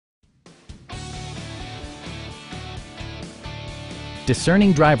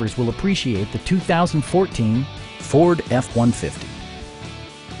discerning drivers will appreciate the 2014 Ford F-150.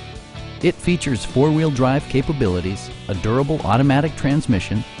 It features four-wheel drive capabilities, a durable automatic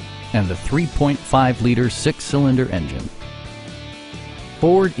transmission, and the 3.5-liter six-cylinder engine.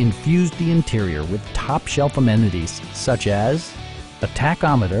 Ford infused the interior with top-shelf amenities such as a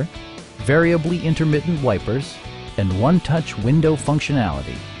tachometer, variably intermittent wipers, and one-touch window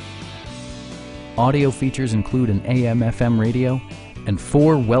functionality. Audio features include an AM/FM radio and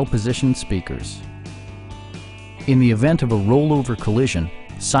 4 well-positioned speakers. In the event of a rollover collision,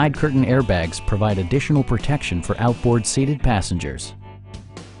 side curtain airbags provide additional protection for outboard seated passengers.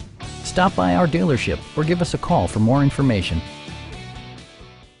 Stop by our dealership or give us a call for more information.